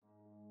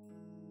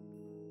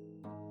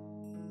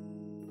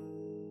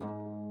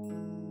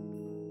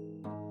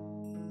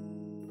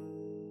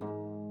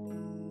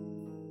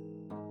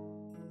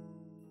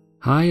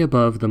High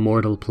above the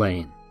mortal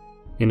plane,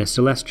 in a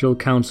celestial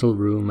council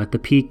room at the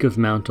peak of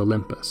Mount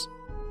Olympus,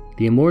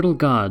 the immortal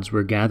gods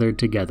were gathered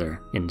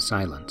together in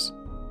silence.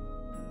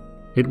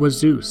 It was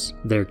Zeus,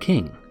 their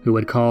king, who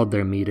had called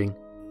their meeting,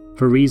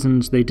 for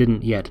reasons they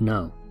didn't yet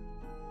know.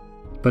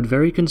 But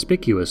very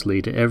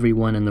conspicuously to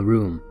everyone in the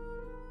room,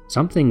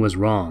 something was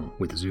wrong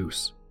with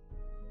Zeus.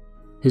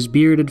 His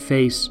bearded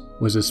face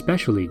was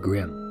especially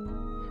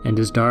grim, and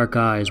his dark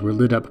eyes were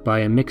lit up by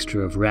a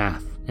mixture of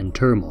wrath and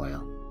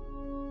turmoil.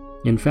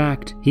 In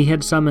fact, he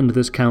had summoned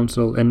this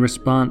council in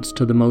response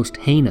to the most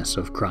heinous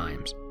of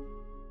crimes,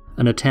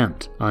 an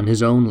attempt on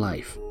his own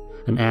life,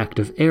 an act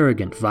of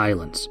arrogant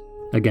violence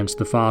against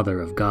the father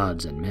of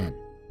gods and men.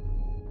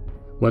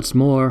 What's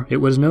more, it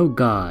was no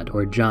god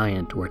or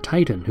giant or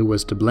titan who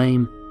was to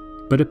blame,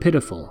 but a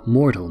pitiful,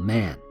 mortal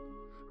man,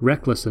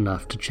 reckless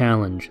enough to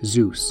challenge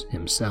Zeus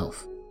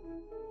himself.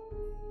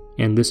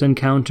 And this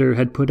encounter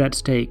had put at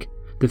stake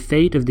the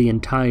fate of the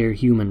entire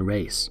human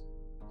race,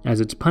 as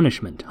its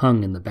punishment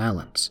hung in the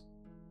balance.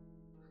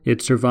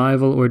 Its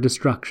survival or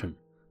destruction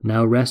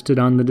now rested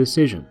on the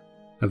decision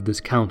of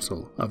this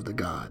council of the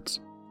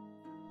gods.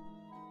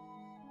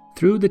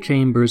 Through the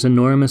chamber's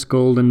enormous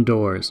golden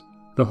doors,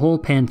 the whole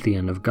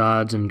pantheon of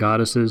gods and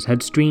goddesses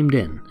had streamed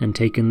in and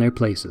taken their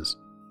places.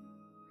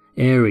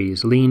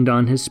 Ares leaned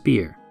on his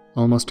spear,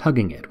 almost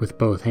hugging it with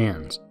both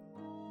hands.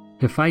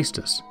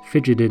 Hephaestus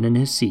fidgeted in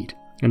his seat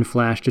and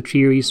flashed a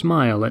cheery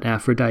smile at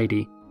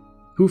Aphrodite,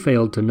 who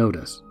failed to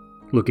notice,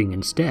 looking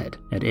instead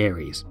at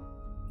Ares.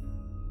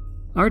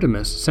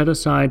 Artemis set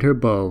aside her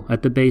bow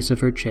at the base of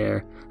her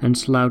chair and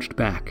slouched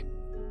back,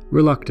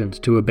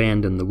 reluctant to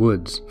abandon the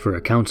woods for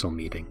a council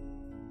meeting.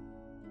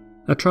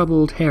 A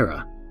troubled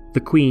Hera, the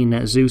queen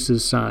at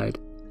Zeus's side,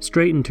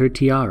 straightened her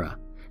tiara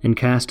and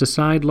cast a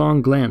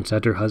sidelong glance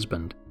at her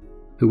husband,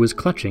 who was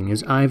clutching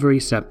his ivory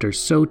scepter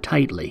so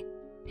tightly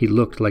he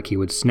looked like he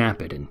would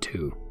snap it in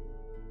two.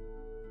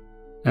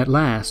 At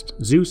last,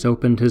 Zeus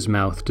opened his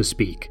mouth to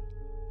speak,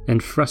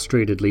 and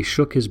frustratedly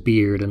shook his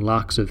beard and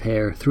locks of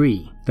hair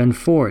 3, then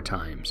 4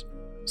 times,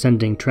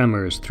 sending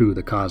tremors through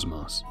the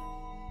cosmos.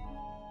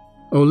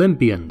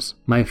 "Olympians,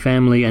 my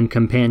family and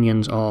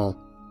companions all,"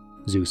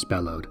 Zeus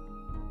bellowed.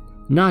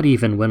 "Not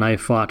even when I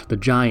fought the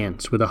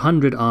giants with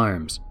 100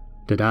 arms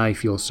did I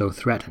feel so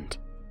threatened,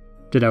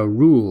 did our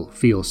rule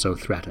feel so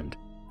threatened,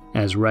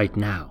 as right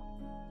now,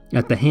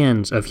 at the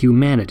hands of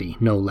humanity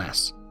no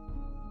less.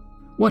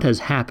 What has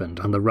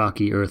happened on the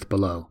rocky earth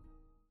below?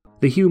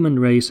 The human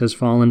race has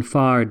fallen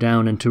far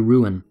down into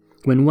ruin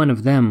when one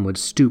of them would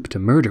stoop to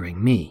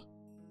murdering me.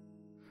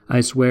 I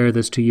swear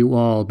this to you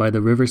all by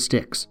the river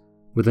Styx,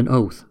 with an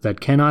oath that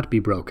cannot be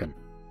broken.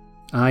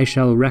 I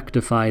shall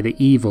rectify the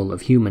evil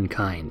of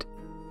humankind,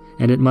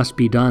 and it must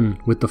be done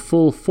with the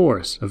full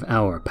force of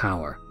our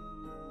power.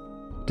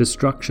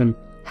 Destruction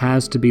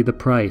has to be the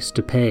price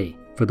to pay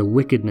for the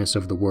wickedness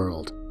of the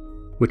world,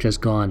 which has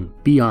gone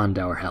beyond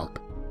our help.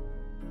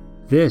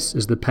 This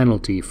is the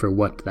penalty for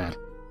what that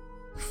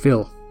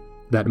filth,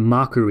 that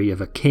mockery of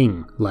a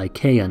king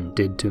Lycaon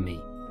did to me,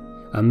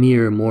 a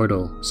mere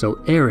mortal so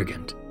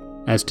arrogant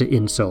as to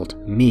insult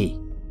me."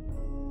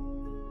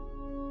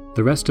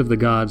 The rest of the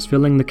gods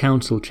filling the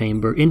council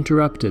chamber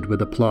interrupted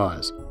with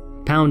applause,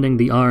 pounding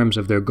the arms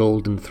of their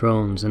golden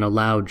thrones in a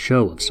loud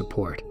show of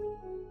support.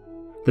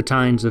 The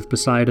tines of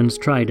Poseidon's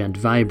trident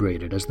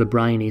vibrated as the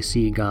briny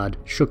sea god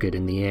shook it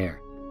in the air.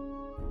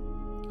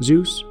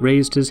 Zeus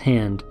raised his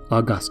hand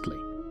augustly.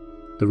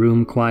 The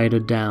room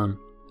quieted down,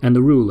 and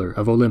the ruler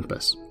of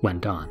Olympus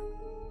went on.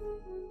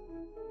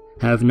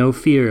 "Have no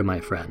fear,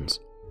 my friends.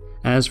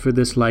 As for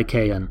this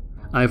Lycaon,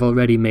 I've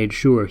already made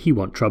sure he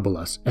won't trouble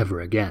us ever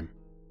again.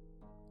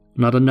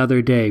 Not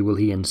another day will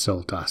he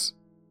insult us.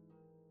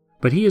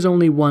 But he is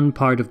only one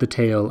part of the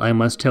tale I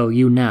must tell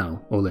you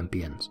now,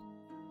 Olympians.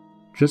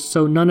 Just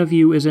so none of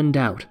you is in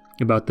doubt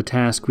about the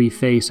task we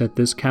face at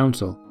this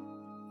council,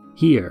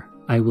 here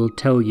I will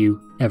tell you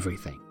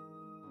everything.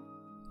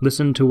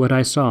 Listen to what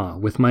I saw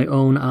with my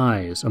own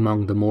eyes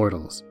among the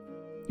mortals,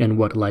 and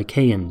what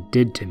Lycaon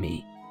did to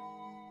me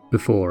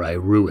before I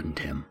ruined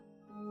him."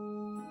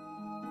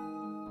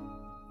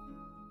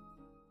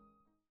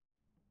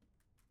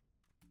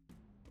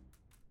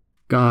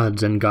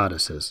 Gods and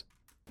goddesses,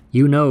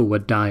 you know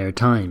what dire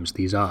times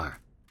these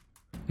are,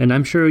 and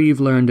I'm sure you've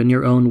learned in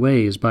your own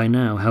ways by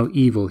now how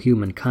evil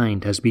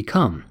humankind has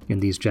become in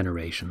these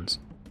generations.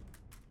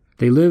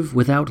 They live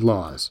without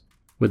laws,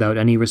 without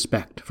any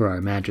respect for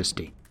our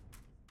majesty.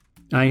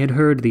 I had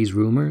heard these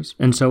rumors,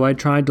 and so I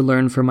tried to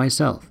learn for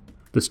myself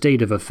the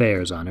state of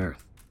affairs on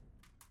Earth.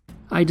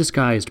 I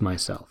disguised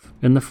myself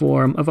in the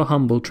form of a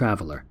humble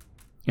traveler,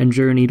 and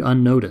journeyed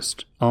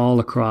unnoticed all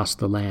across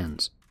the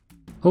lands,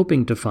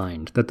 hoping to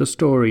find that the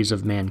stories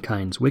of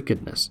mankind's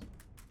wickedness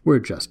were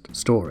just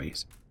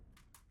stories.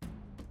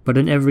 But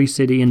in every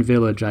city and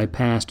village I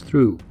passed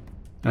through,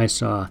 I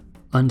saw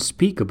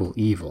unspeakable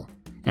evil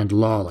and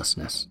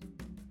lawlessness.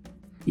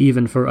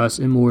 Even for us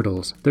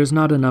immortals, there's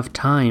not enough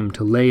time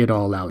to lay it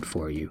all out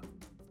for you,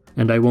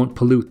 and I won't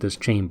pollute this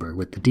chamber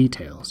with the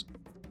details.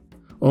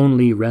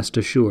 Only rest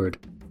assured,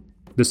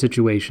 The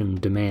situation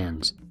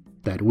demands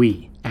that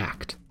we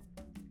act.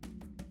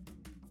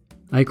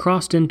 I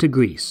crossed into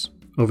Greece,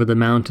 over the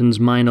mountains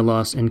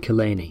Mainalos and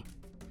Kylene,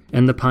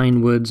 and the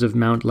pine woods of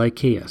Mount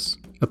Lycaeus,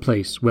 a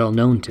place well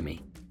known to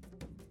me.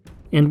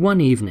 And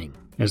one evening,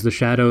 as the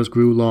shadows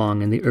grew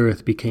long and the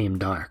earth became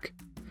dark,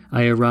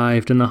 I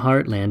arrived in the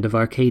heartland of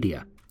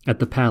Arcadia, at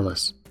the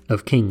palace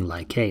of King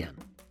Lycaon,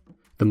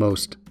 the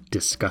most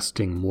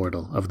disgusting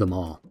mortal of them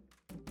all.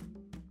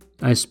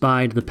 I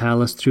spied the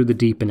palace through the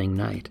deepening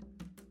night.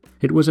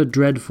 It was a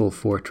dreadful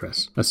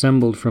fortress,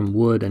 assembled from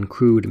wood and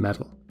crude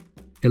metal,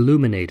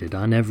 illuminated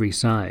on every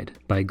side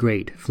by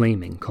great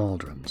flaming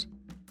cauldrons.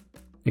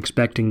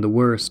 Expecting the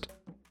worst,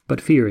 but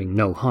fearing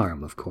no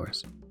harm, of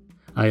course,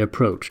 I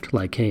approached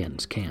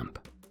Lycaon's camp.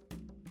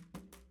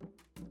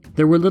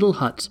 There were little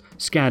huts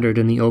scattered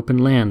in the open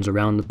lands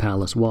around the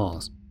palace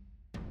walls.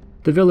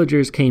 The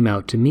villagers came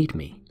out to meet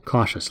me,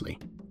 cautiously.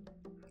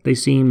 They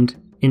seemed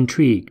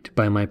intrigued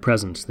by my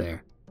presence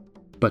there,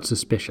 but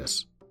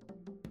suspicious.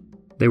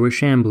 They were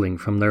shambling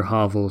from their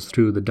hovels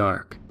through the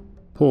dark,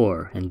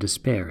 poor and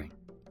despairing,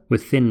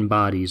 with thin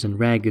bodies and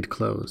ragged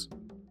clothes,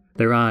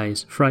 their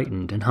eyes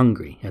frightened and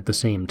hungry at the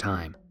same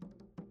time.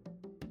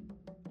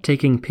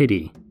 Taking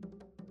pity,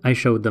 I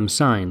showed them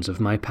signs of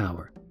my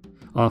power,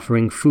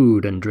 offering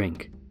food and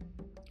drink,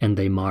 and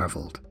they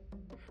marveled.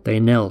 They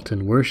knelt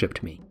and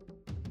worshipped me,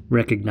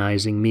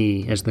 recognizing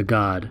me as the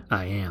god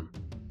I am,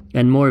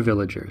 and more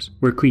villagers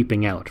were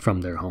creeping out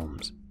from their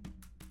homes.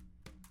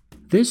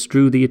 This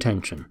drew the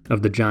attention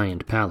of the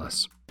giant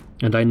palace,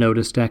 and I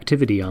noticed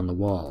activity on the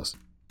walls.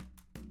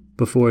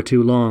 Before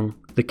too long,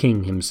 the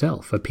king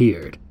himself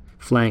appeared,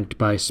 flanked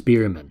by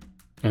spearmen,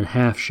 and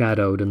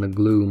half-shadowed in the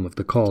gloom of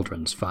the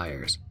cauldron's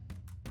fires.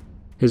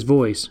 His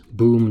voice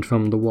boomed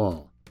from the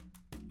wall.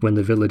 When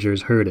the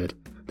villagers heard it,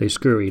 they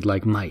scurried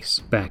like mice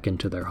back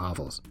into their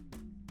hovels.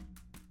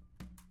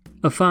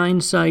 "A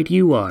fine sight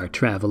you are,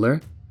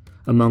 traveler,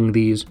 among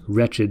these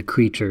wretched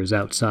creatures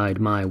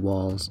outside my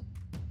walls,"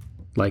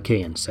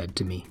 Lycaon said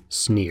to me,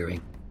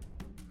 sneering.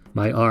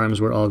 My arms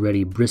were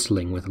already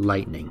bristling with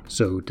lightning,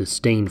 so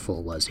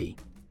disdainful was he.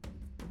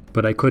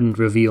 But I couldn't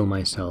reveal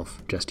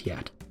myself just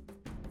yet.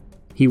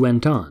 He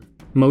went on,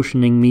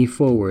 motioning me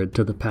forward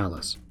to the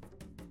palace.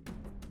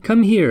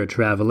 "Come here,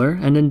 traveler,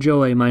 and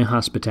enjoy my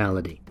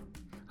hospitality.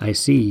 I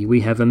see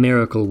we have a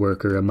miracle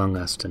worker among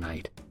us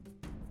tonight.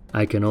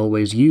 I can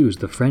always use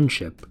the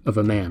friendship of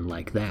a man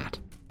like that.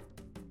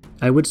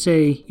 I would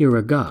say you're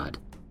a god,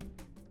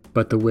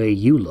 but the way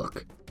you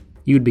look,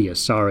 you'd be a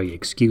sorry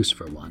excuse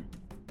for one."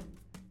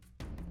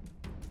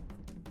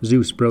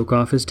 Zeus broke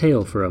off his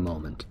tail for a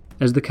moment,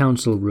 as the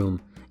council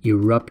room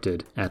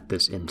erupted at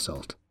this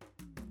insult.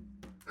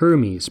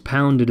 Hermes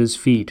pounded his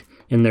feet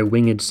in their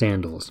winged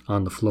sandals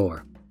on the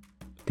floor.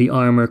 The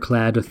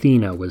armor-clad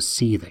Athena was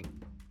seething.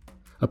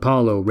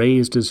 Apollo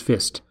raised his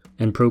fist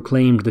and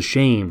proclaimed the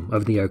shame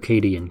of the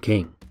Arcadian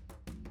king.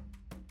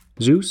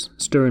 Zeus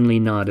sternly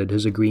nodded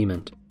his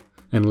agreement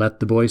and let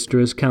the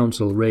boisterous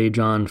council rage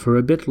on for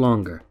a bit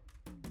longer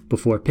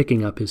before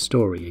picking up his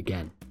story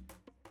again.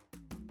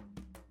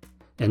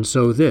 "And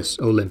so this,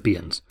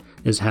 Olympians,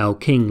 is how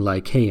King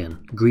Lycaon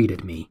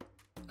greeted me,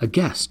 a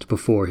guest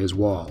before his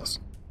walls.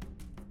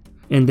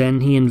 And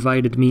then he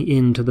invited me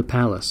into the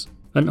palace,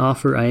 an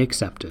offer I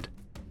accepted.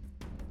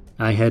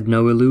 I had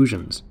no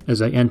illusions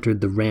as I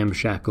entered the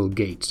ramshackle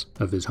gates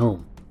of his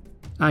home.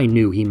 I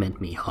knew he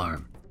meant me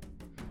harm.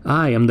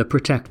 I am the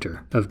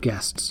protector of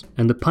guests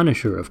and the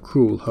punisher of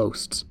cruel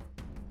hosts.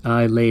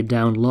 I laid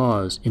down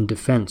laws in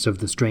defense of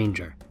the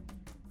stranger,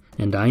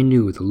 and I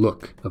knew the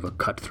look of a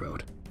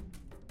cutthroat.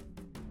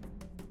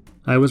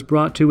 I was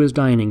brought to his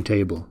dining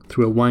table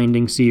through a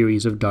winding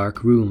series of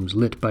dark rooms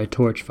lit by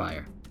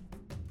torchfire.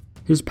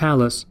 His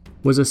palace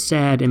was a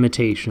sad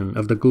imitation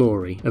of the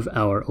glory of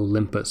our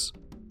Olympus,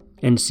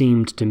 and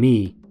seemed to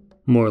me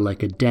more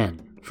like a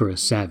den for a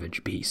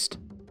savage beast.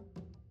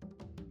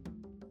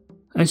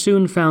 I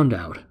soon found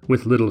out,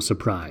 with little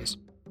surprise,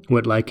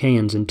 what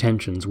Lycaon's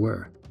intentions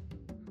were.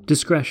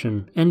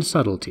 Discretion and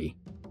subtlety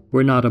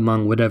were not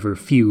among whatever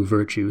few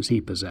virtues he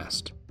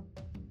possessed.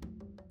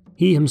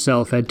 He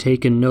himself had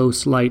taken no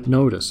slight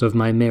notice of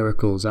my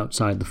miracles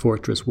outside the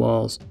fortress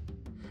walls,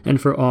 and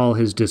for all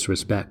his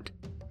disrespect,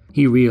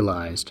 he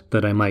realized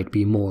that I might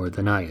be more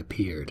than I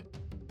appeared.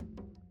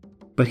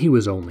 But he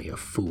was only a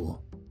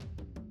fool.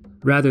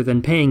 Rather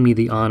than paying me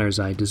the honors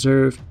I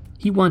deserved,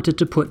 he wanted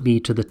to put me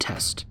to the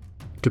test,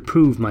 to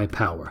prove my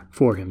power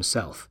for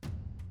himself.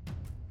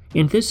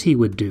 And this he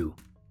would do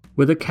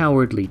with a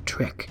cowardly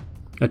trick,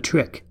 a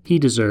trick he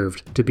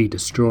deserved to be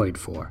destroyed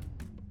for.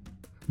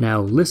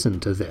 Now listen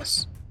to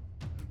this.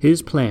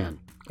 His plan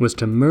was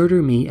to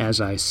murder me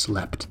as I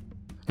slept,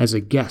 as a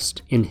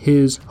guest in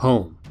his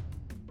home.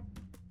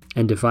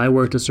 And if I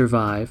were to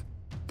survive,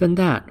 then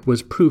that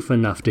was proof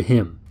enough to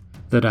him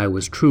that I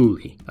was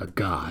truly a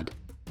god.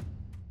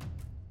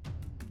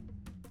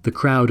 The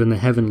crowd in the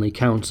heavenly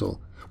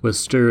council was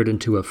stirred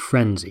into a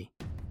frenzy.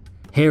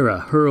 Hera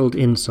hurled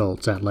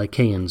insults at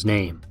Lycaon's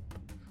name.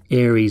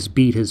 Ares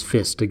beat his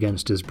fist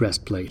against his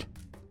breastplate.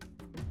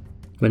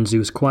 When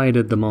Zeus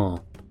quieted them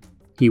all,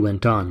 he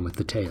went on with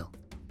the tale.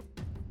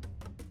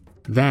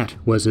 That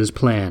was his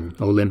plan,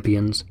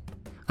 Olympians,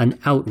 an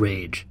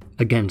outrage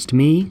against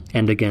me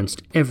and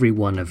against every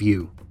one of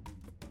you.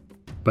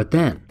 But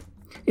then,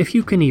 if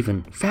you can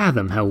even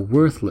fathom how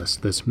worthless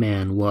this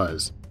man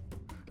was,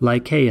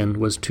 Lycaon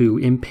was too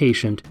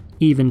impatient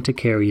even to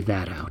carry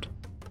that out.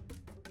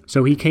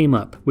 So he came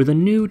up with a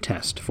new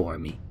test for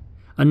me,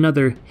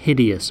 another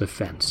hideous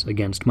offense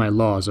against my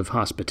laws of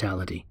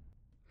hospitality.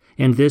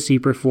 And this he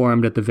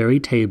performed at the very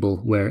table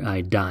where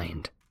I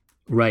dined,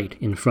 right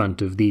in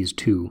front of these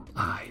two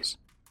eyes.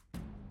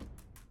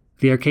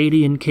 The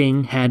Arcadian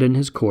king had in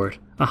his court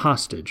a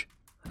hostage,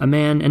 a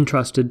man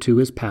entrusted to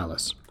his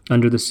palace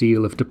under the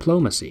seal of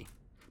diplomacy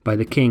by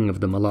the king of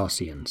the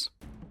Molossians.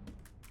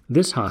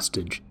 This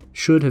hostage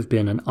should have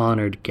been an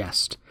honored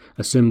guest,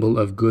 a symbol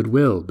of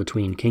goodwill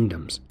between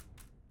kingdoms.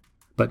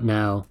 But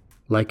now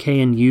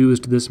Lycaon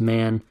used this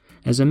man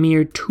as a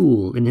mere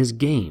tool in his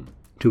game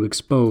to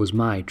expose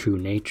my true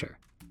nature.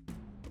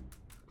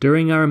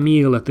 During our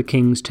meal at the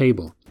king's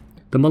table,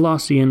 the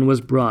Molossian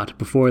was brought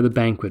before the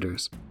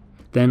banqueters.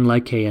 Then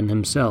Lycaon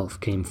himself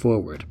came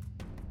forward.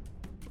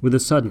 With a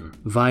sudden,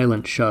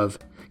 violent shove,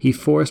 he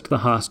forced the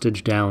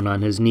hostage down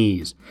on his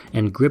knees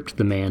and gripped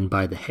the man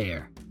by the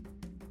hair.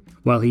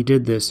 While he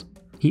did this,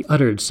 he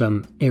uttered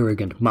some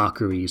arrogant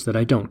mockeries that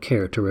I don't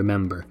care to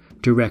remember,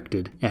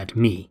 directed at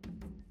me.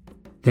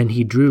 Then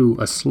he drew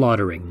a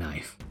slaughtering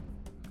knife,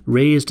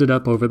 raised it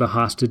up over the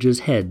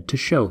hostage's head to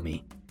show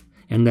me,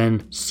 and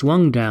then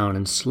swung down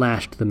and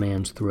slashed the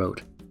man's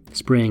throat,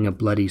 spraying a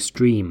bloody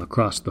stream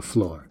across the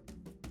floor.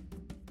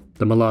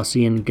 The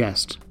Molossian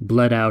guest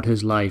bled out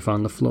his life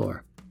on the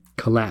floor,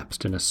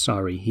 collapsed in a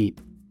sorry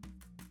heap.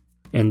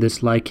 And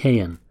this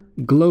Lycaon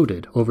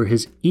gloated over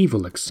his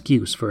evil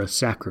excuse for a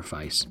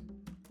sacrifice,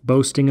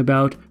 boasting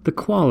about the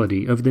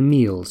quality of the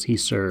meals he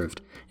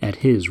served at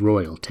his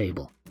royal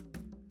table.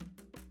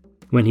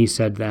 When he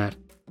said that,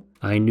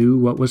 I knew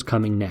what was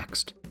coming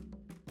next.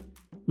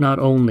 Not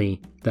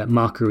only that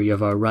mockery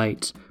of our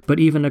rights, but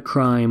even a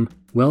crime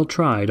well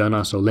tried on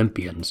us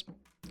Olympians,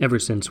 ever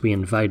since we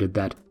invited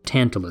that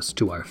Tantalus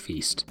to our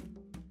feast.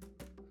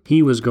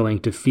 He was going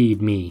to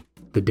feed me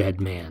the dead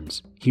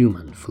man's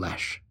human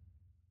flesh.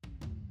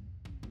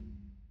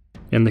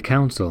 In the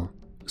council,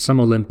 some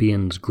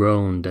Olympians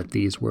groaned at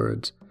these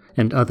words,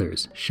 and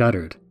others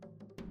shuddered.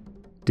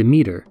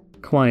 Demeter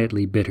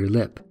quietly bit her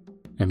lip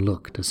and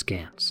looked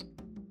askance.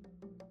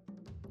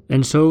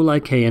 And so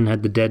Lycaon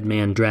had the dead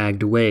man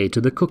dragged away to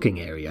the cooking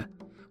area,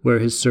 where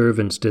his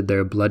servants did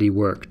their bloody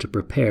work to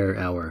prepare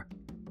our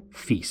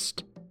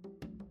feast.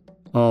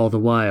 All the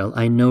while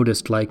I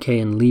noticed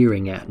Lycaon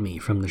leering at me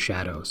from the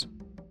shadows,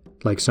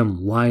 like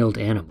some wild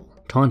animal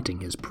taunting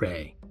his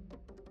prey.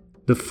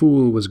 The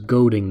fool was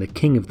goading the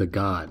king of the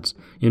gods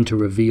into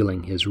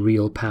revealing his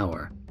real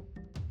power.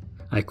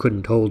 I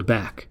couldn't hold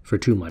back for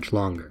too much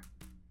longer.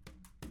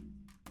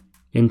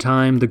 In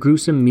time, the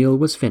gruesome meal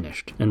was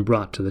finished and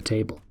brought to the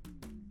table.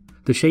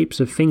 The shapes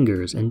of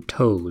fingers and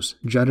toes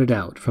jutted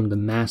out from the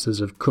masses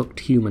of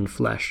cooked human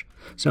flesh,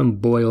 some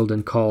boiled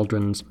in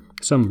cauldrons,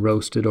 some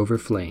roasted over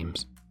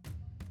flames.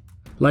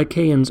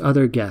 Lycaon's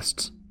other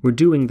guests were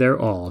doing their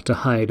all to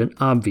hide an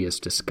obvious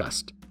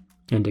disgust,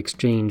 and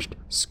exchanged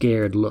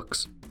scared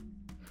looks.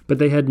 But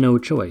they had no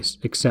choice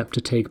except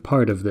to take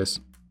part of this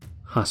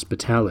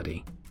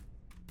hospitality,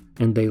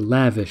 and they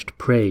lavished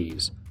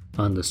praise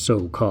on the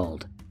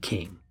so-called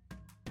king.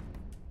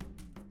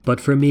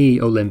 But for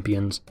me,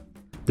 Olympians,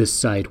 this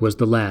sight was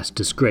the last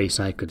disgrace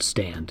I could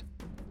stand.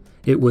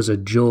 It was a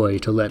joy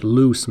to let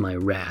loose my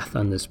wrath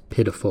on this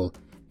pitiful,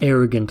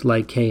 arrogant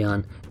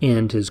Lycaon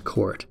and his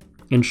court,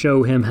 and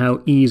show him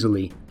how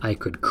easily I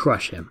could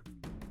crush him.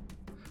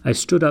 I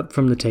stood up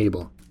from the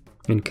table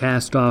and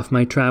cast off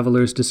my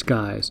traveler's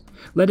disguise,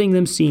 letting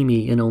them see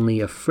me in only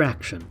a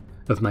fraction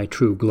of my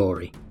true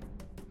glory.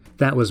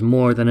 That was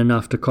more than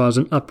enough to cause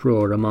an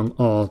uproar among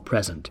all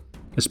present,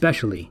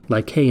 especially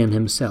Lycaon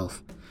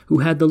himself, who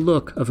had the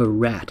look of a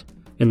rat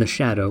in the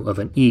shadow of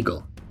an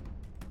eagle.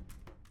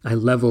 I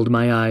leveled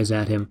my eyes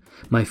at him,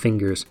 my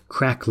fingers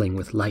crackling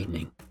with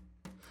lightning.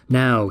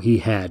 Now he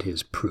had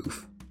his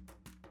proof.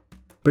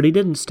 But he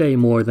didn't stay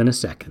more than a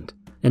second,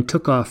 and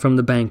took off from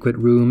the banquet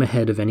room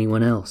ahead of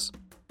anyone else.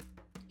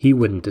 He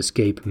wouldn't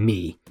escape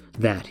me,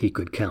 that he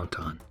could count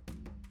on.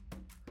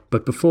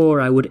 But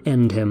before I would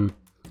end him,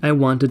 I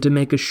wanted to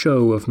make a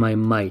show of my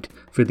might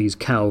for these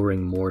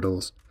cowering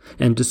mortals,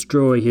 and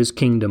destroy his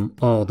kingdom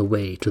all the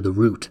way to the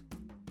root.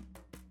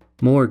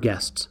 More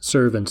guests,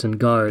 servants, and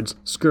guards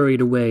scurried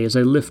away as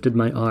I lifted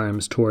my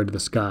arms toward the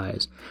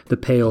skies, the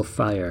pale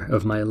fire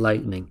of my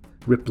lightning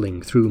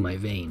rippling through my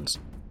veins.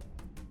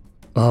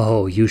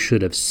 Oh, you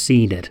should have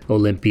seen it,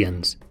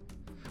 Olympians.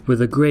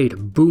 With a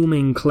great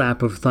booming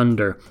clap of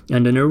thunder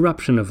and an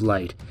eruption of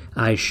light,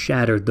 I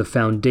shattered the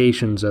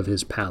foundations of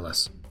his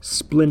palace,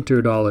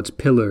 splintered all its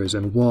pillars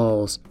and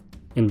walls,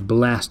 and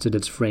blasted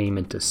its frame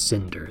into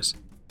cinders.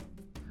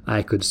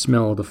 I could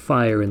smell the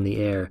fire in the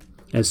air,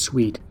 as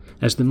sweet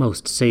as the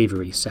most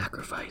savory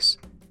sacrifice.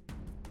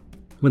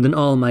 With an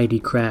almighty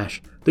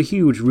crash, the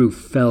huge roof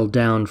fell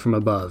down from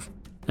above,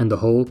 and the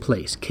whole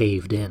place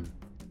caved in.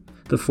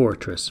 The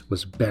fortress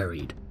was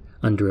buried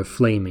under a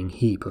flaming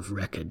heap of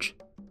wreckage.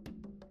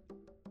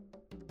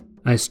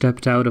 I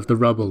stepped out of the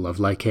rubble of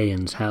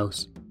Lycaon's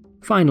house,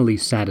 finally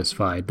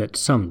satisfied that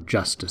some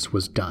justice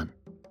was done.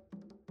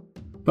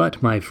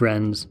 But, my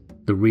friends,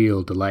 the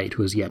real delight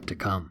was yet to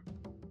come.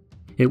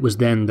 It was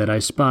then that I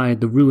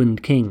spied the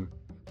ruined king,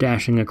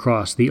 dashing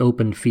across the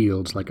open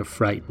fields like a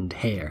frightened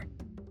hare.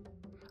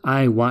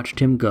 I watched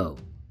him go,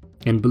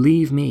 and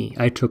believe me,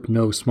 I took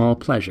no small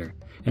pleasure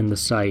in the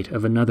sight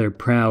of another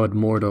proud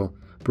mortal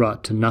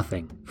brought to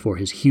nothing for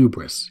his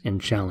hubris in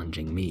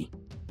challenging me.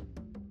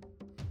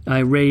 I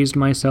raised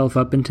myself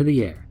up into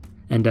the air,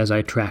 and as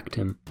I tracked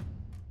him,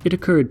 it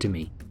occurred to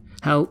me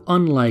how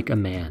unlike a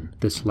man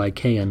this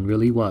Lycaon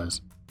really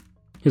was.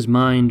 His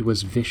mind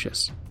was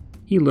vicious.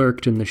 He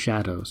lurked in the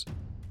shadows.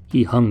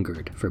 He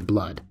hungered for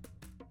blood.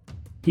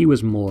 He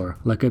was more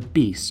like a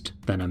beast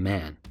than a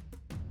man.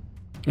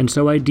 And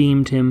so I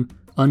deemed him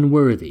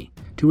unworthy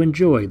to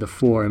enjoy the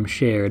form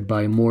shared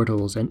by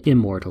mortals and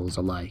immortals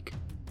alike.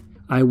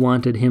 I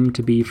wanted him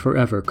to be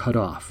forever cut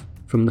off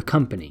from the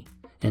company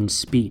and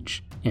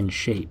speech and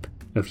shape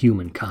of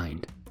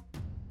humankind.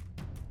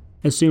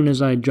 As soon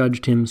as I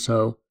judged him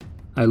so,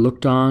 I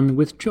looked on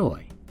with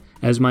joy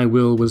as my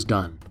will was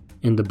done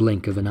in the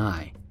blink of an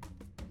eye.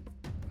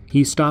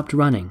 He stopped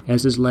running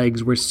as his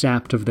legs were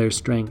sapped of their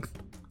strength,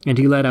 and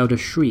he let out a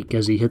shriek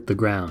as he hit the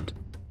ground.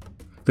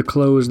 The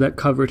clothes that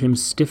covered him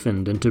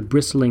stiffened into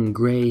bristling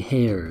gray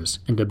hairs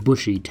and a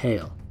bushy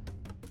tail.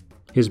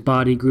 His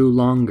body grew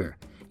longer,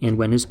 and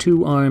when his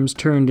 2 arms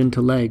turned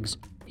into legs,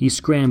 he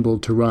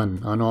scrambled to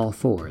run on all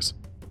 4s.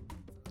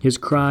 His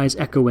cries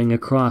echoing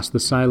across the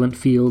silent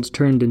fields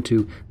turned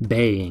into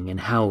baying and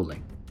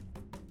howling.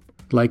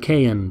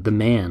 Lycaon the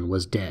man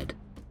was dead,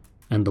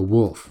 and the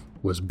wolf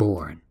was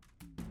born.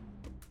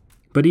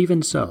 But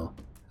even so,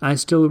 I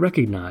still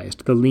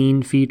recognized the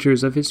lean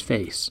features of his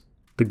face,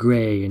 the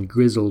gray and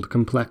grizzled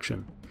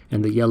complexion,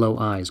 and the yellow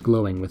eyes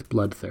glowing with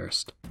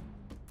bloodthirst.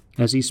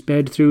 As he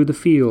sped through the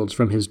fields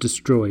from his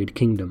destroyed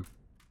kingdom,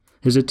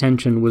 his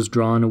attention was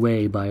drawn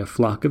away by a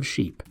flock of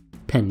sheep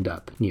penned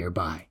up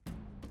nearby.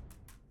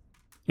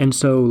 And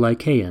so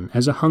Lycaon,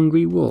 as a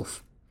hungry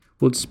wolf,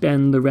 would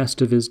spend the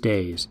rest of his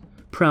days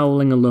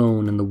prowling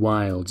alone in the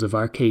wilds of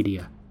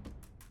Arcadia.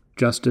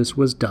 Justice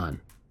was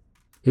done.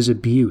 His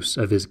abuse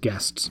of his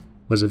guests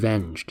was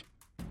avenged,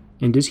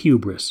 and his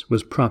hubris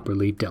was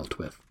properly dealt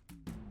with.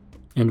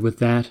 And with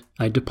that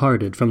I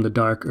departed from the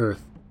dark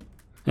earth,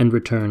 and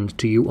returned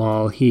to you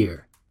all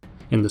here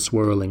in the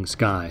swirling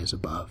skies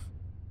above.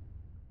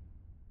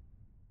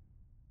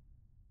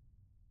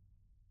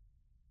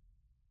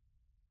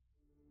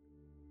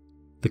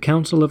 The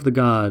council of the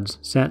gods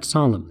sat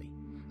solemnly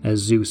as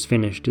Zeus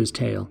finished his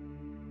tale.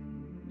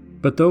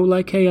 But though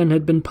Lycaon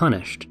had been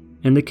punished,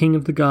 and the king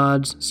of the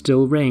gods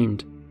still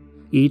reigned,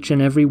 each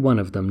and every one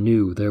of them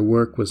knew their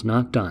work was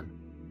not done.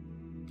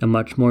 A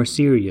much more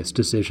serious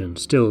decision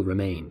still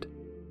remained.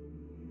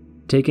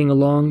 Taking a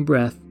long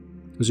breath,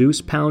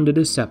 Zeus pounded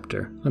his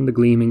scepter on the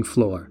gleaming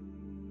floor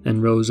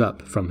and rose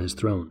up from his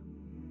throne.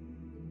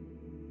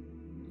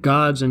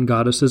 Gods and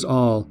goddesses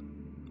all,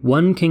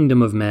 one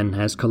kingdom of men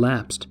has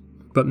collapsed,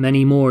 but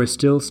many more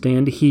still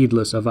stand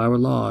heedless of our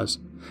laws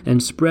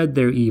and spread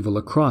their evil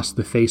across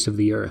the face of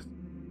the earth.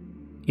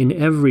 In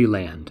every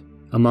land,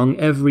 among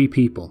every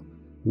people,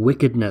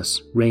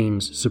 wickedness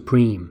reigns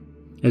supreme,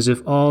 as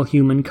if all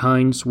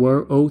humankind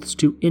swore oaths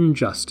to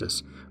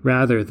injustice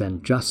rather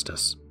than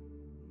justice.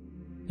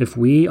 If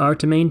we are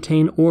to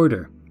maintain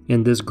order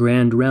in this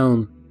grand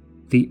realm,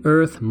 the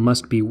earth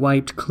must be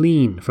wiped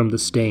clean from the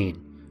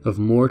stain of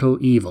mortal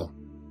evil.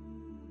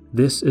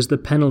 This is the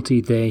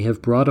penalty they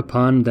have brought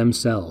upon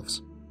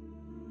themselves.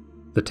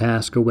 The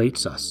task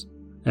awaits us,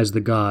 as the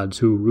gods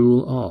who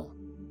rule all.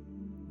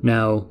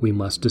 Now we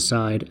must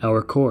decide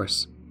our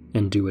course,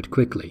 and do it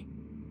quickly.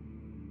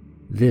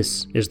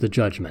 This is the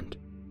judgment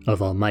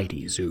of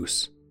Almighty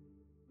Zeus.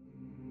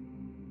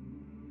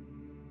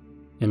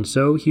 And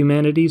so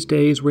humanity's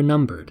days were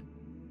numbered,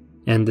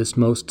 and this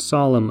most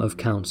solemn of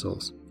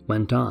councils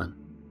went on,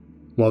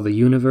 while the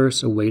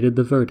universe awaited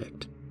the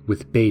verdict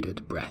with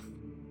bated breath.